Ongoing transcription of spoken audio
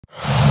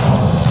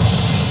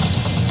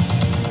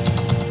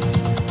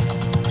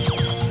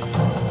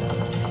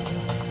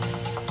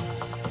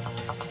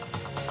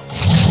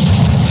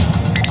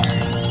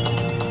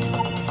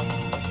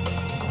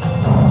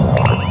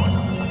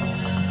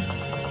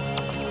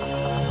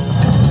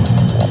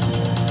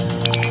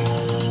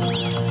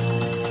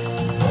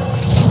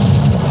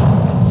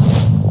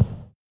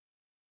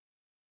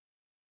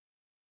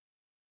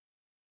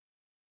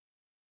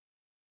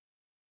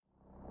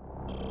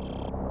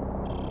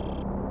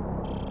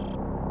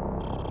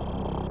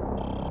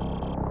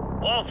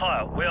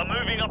Wildfire, we are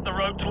moving up the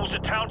road towards a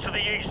town to the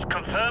east.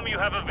 Confirm you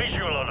have a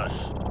visual on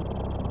us.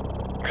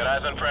 Got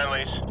eyes on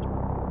friendlies.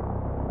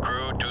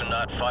 Crew, do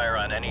not fire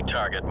on any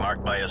target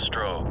marked by a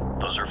strobe.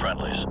 Those are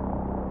friendlies.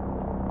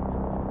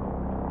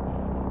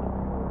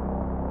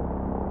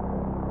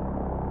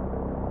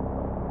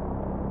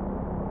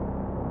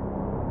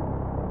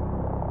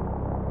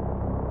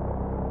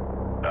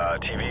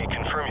 TV,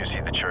 confirm you see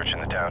the church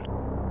in the town.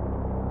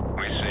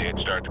 We see it.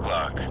 Start the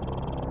clock.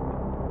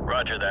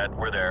 Roger that.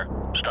 We're there.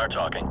 Start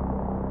talking.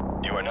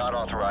 You are not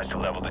authorized to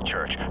level the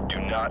church.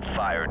 Do not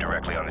fire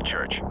directly on the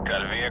church.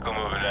 Got a vehicle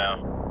moving now.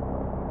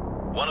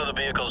 One of the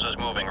vehicles is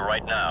moving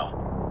right now.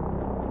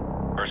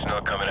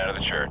 Personnel coming out of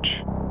the church.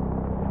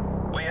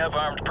 We have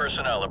armed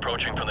personnel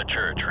approaching from the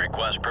church.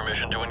 Request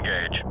permission to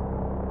engage.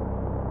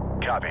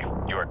 Copy.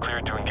 You are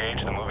cleared to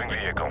engage the moving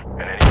vehicle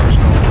and any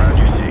personnel around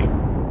you see.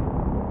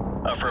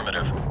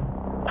 Affirmative.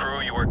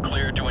 Crew, you are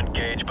cleared to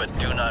engage, but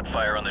do not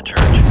fire on the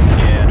church.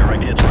 Yeah,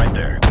 direct hits right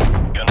there.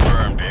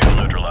 Confirmed. Vehicle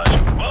neutralized.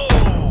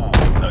 Whoa!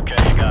 Okay,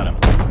 you got him.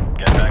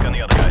 Get back on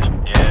the other guys.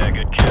 Yeah,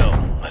 good kill.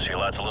 I see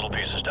lots of little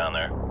pieces down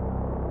there.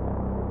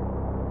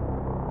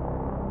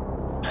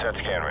 Set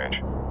scan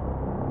range.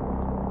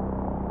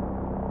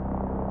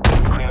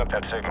 Clean up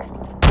that signal.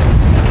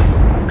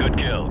 Good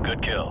kill,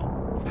 good kill.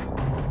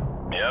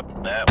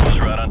 Yep, that was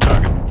right on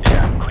target.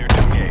 Yeah, clear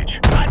to engage.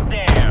 Hot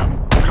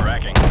damn!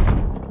 Tracking.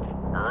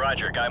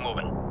 Roger, guy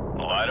moving.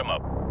 Light him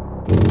up.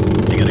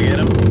 You gonna get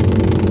him?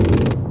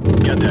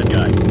 Get that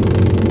guy.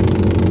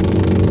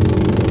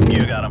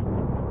 You got him.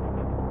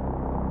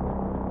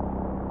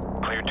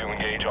 Clear to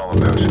engage all of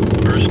those.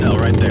 Personnel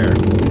right there.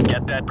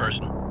 Get that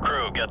person.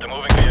 Crew, get the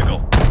moving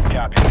vehicle.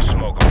 Copy,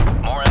 smoke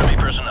 'em. More enemy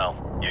personnel.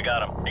 You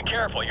got him. Be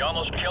careful, you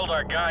almost killed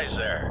our guys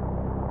there.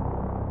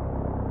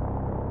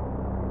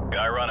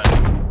 Guy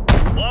running.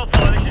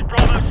 Wildfire, this is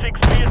Bravo 6.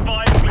 Be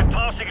advised, we're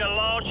passing a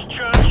large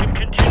church and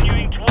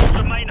continuing towards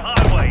the main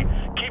highway.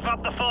 Keep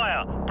up the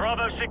fire.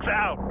 Bravo 6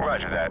 out.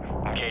 Roger that.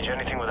 Engage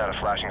anything without a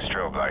flashing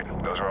strobe light.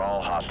 Those are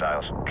all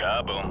hostiles.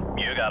 Kaboom.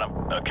 You got him.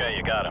 Okay,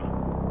 you got him.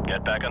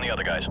 Get back on the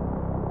other guys.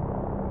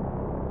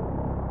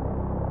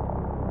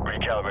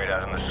 Recalibrate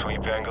out on the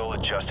sweep angle,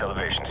 adjust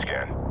elevation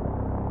scan.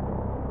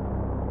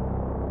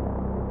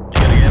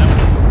 You gonna get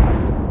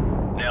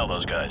him? Nail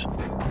those guys.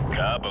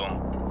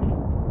 Kaboom.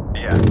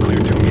 Yeah, clear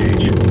to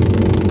engage.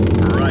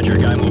 Roger,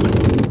 guy moving.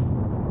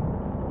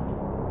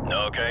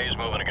 Okay, he's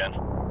moving again.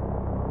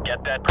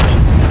 Get that person.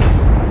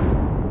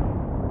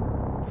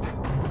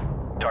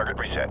 Target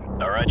reset.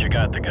 Alright, you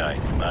got the guy.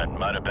 I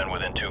might have been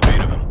within 2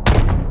 feet of him.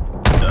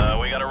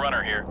 We got a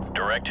runner here.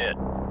 Direct hit.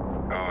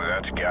 Oh,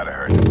 that's gotta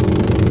hurt.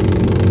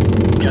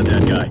 Get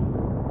that guy.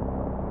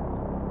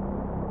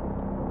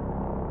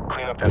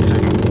 Clean up that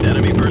signal.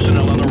 Enemy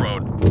personnel on the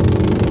road.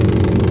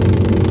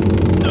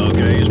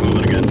 Okay, he's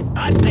moving again.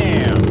 Hot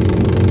damn!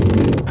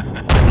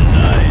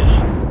 Nice.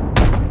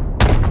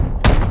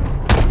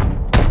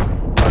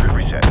 Target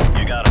reset.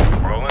 You got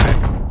him. Rolling in.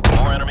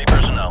 More enemy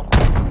personnel.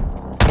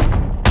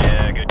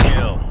 Yeah, good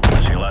kill.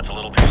 I see lots of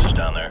little pieces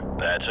down there.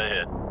 That's a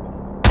hit.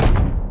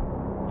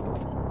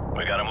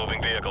 We got a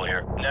moving vehicle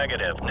here.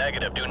 Negative,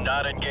 negative. Do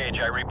not engage.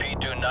 I repeat,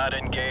 do not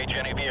engage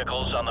any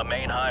vehicles on the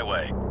main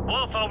highway.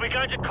 Wildfire, we're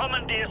going to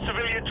commandeer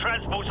civilian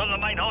transports on the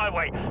main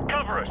highway.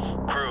 Cover us.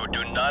 Crew,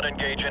 do not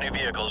engage any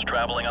vehicles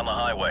traveling on the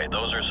highway.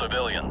 Those are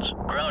civilians.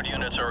 Ground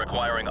units are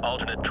requiring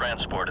alternate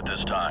transport at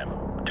this time.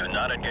 Do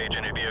not engage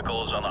any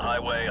vehicles on the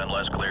highway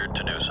unless cleared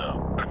to do so.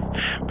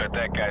 Bet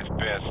that guy's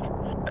pissed.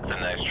 That's a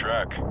nice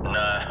truck.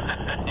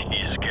 Nah,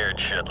 he's scared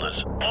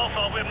shitless.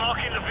 Wildfire, we're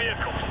marking the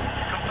vehicles.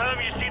 Confirm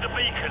you see the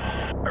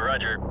beacons.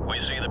 Roger, we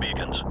see the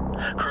beacons.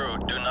 Crew,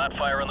 do not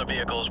fire on the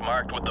vehicles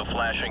marked with the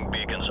flashing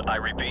beacons. I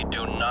repeat,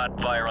 do not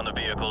fire on the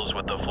vehicles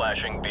with the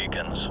flashing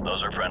beacons.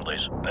 Those are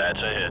friendlies.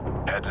 That's a hit.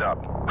 Heads up.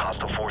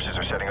 Hostile forces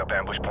are setting up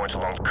ambush points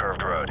along the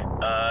curved road.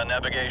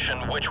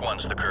 Navigation, which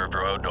one's the curved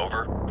road?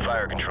 Over.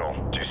 Fire control.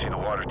 Do you see the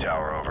water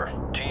tower? Over.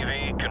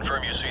 TV,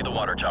 confirm you see the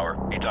water tower.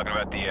 You talking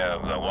about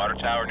the water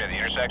tower near the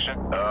intersection?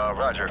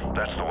 Roger.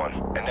 That's the one.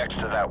 And next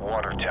to that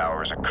water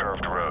tower is a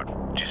curved road.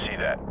 Do you see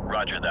that?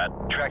 Roger that.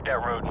 Track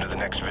that road into the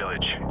next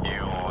village.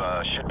 You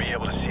should be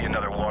able to see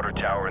another water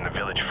tower in the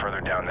village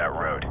further down that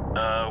road.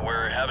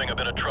 We're having a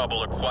bit of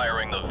trouble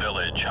acquiring the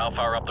village. How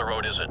far up the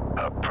road is it?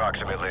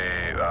 Approximately,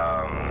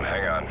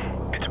 hang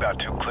on. It's about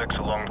 2 clicks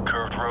along the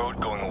curved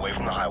road going away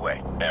from the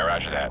highway. Yeah,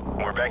 roger that.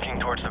 We're banking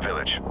towards the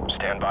village.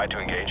 Stand by to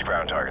engage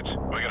ground targets.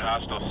 We got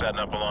hostiles setting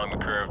up along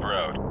the curved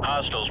road.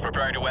 Hostiles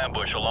preparing to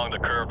ambush along the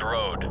curved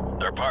road.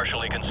 They're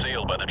partially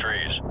concealed by the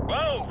trees.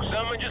 Whoa!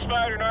 Someone just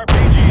fired an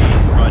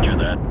RPG! Roger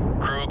that.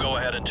 Crew, go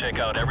ahead and take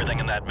out everything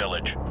in that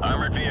village.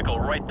 Armored vehicle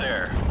right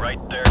there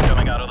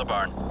coming out of the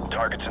barn.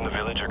 Targets in the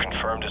village are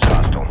confirmed as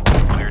hostile.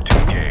 Clear to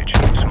engage.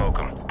 Smoke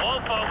them.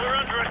 Wildfire, we're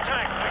under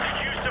attack. We could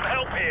use some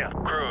help here.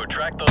 Crew,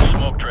 track those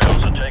smoke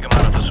trails and take them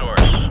out at the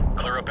source.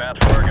 Clear a path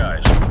for our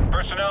guys.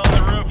 Personnel on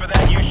the roof of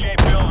that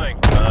U-shaped building.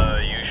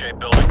 U-shaped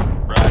building?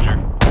 Roger.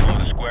 The one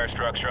with the square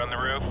structure on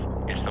the roof?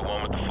 It's the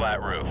one with the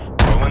flat roof.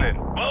 Rolling in.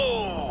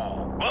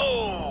 Whoa!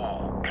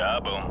 Whoa!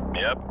 Kaboom.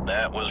 Yep, Yep,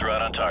 that was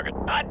right on target.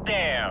 Hot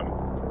damn!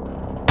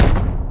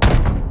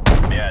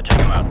 Yeah, take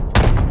him out.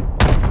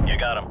 You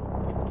got him.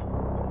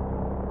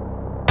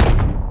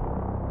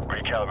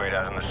 Recalibrate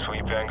out on the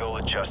sweep angle,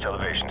 adjust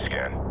elevation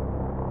scan.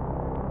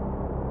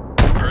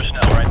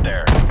 Personnel right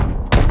there.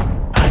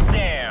 Hot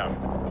damn!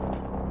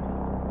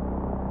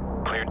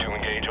 Cleared to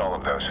engage all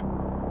of those.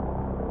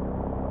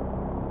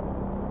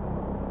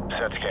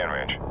 Set scan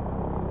range.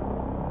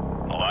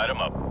 Light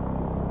him up.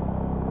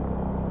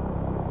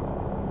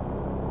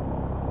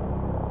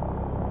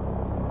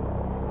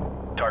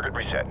 Target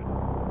reset.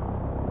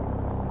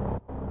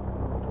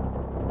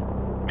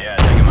 Yeah,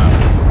 take him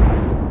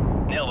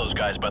out. Nail those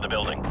guys by the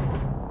building.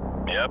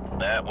 Yep,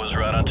 that was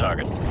right on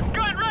target.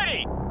 Gun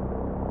ready!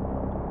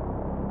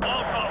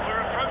 Alpha,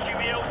 we're approaching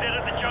the LZ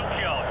at the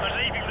junkyard. We're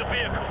leaving the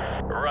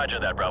vehicles. Roger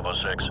that, Bravo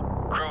 6.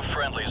 Crew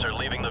friendlies are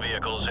leaving the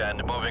vehicles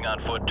and moving on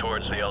foot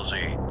towards the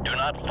LZ. Do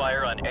not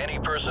fire on any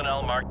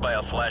personnel marked by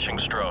a flashing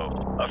strobe.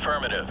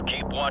 Affirmative.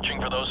 Keep watching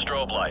for those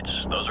strobe lights.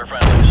 Those are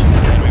friendlies.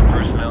 Enemy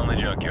personnel in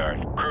the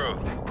junkyard. Crew,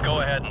 go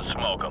ahead and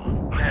smoke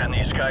them. Man,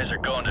 these guys are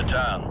going to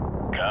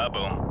town.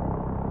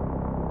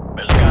 Kaboom.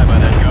 There's a guy by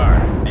that car.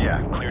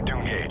 Yeah, cleared to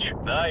engage.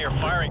 Nah, you're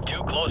firing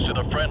too close to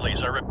the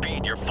friendlies. I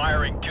repeat, you're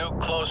firing too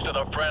close to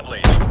the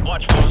friendlies.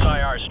 Watch for those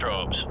IR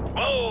strobes.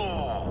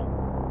 Whoa!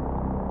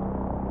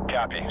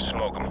 Copy,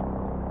 smoke them.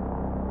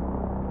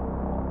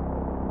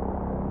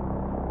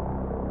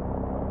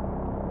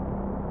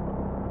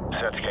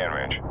 Set scan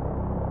range.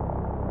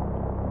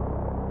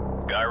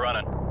 Guy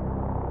running.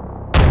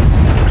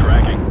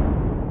 Tracking.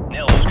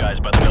 Nail those guys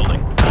by the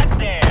building. Hot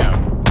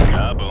damn!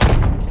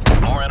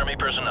 Kaboom. More enemy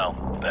personnel.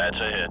 That's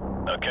a hit.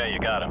 Okay, you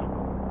got him.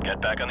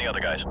 Get back on the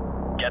other guys.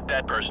 Get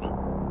that person.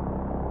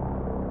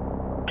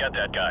 Get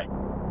that guy.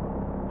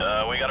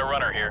 We got a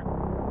runner here.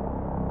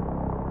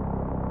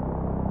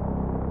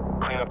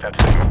 Clean up that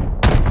signal.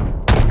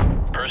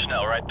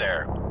 Personnel right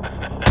there.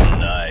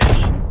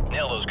 Nice.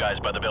 Nail those guys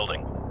by the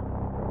building.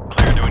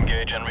 Clear to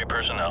engage enemy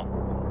personnel.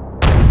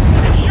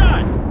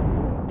 Shot!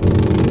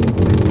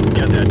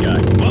 Get that guy.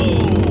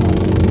 Whoa!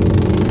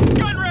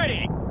 Gun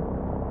ready!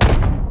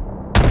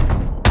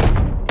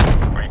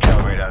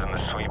 Recalibrate out on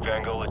the sweep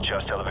angle,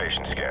 adjust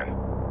elevation scan.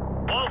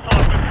 Alpha,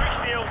 we've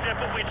reached the LZ,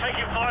 but we're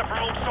taking fire from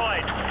all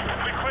sides.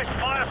 Request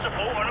fire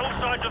support on all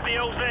sides of the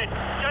LZ.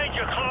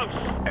 Danger close.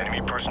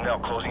 Enemy personnel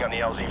closing on the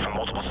LZ from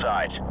multiple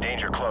sides.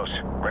 Danger close.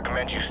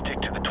 Recommend you stick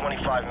to the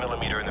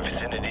 25mm in the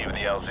vicinity of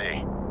the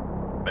LZ.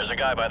 There's a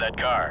guy by that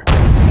car.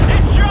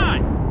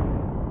 Headshot!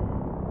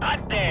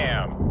 Hot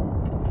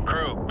damn!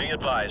 Crew, be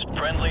advised.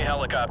 Friendly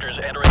helicopters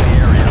entering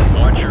the area.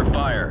 Watch your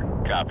fire.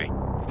 Copy.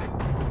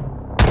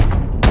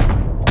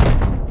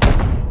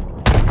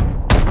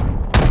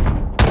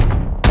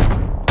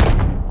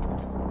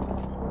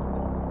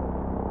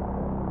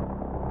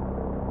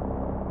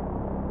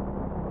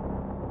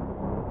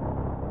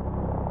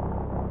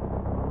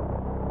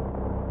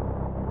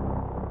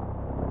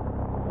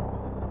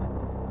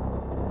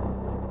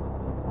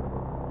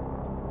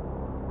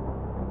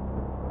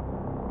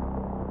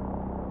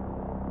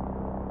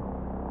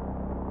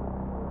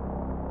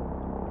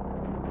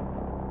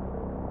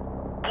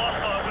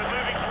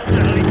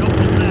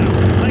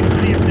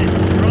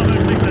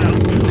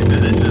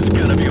 This is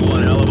gonna be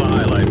one hell of a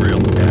highlight reel.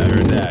 Yeah, I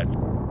heard that.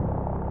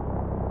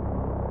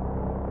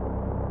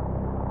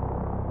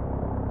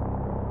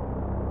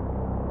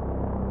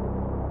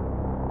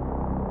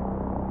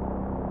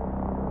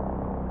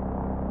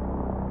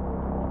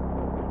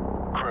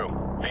 Crew,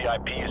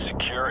 VIP is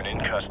secure and in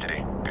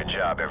custody. Good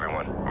job,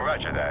 everyone.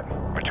 Roger that.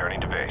 Returning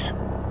to base.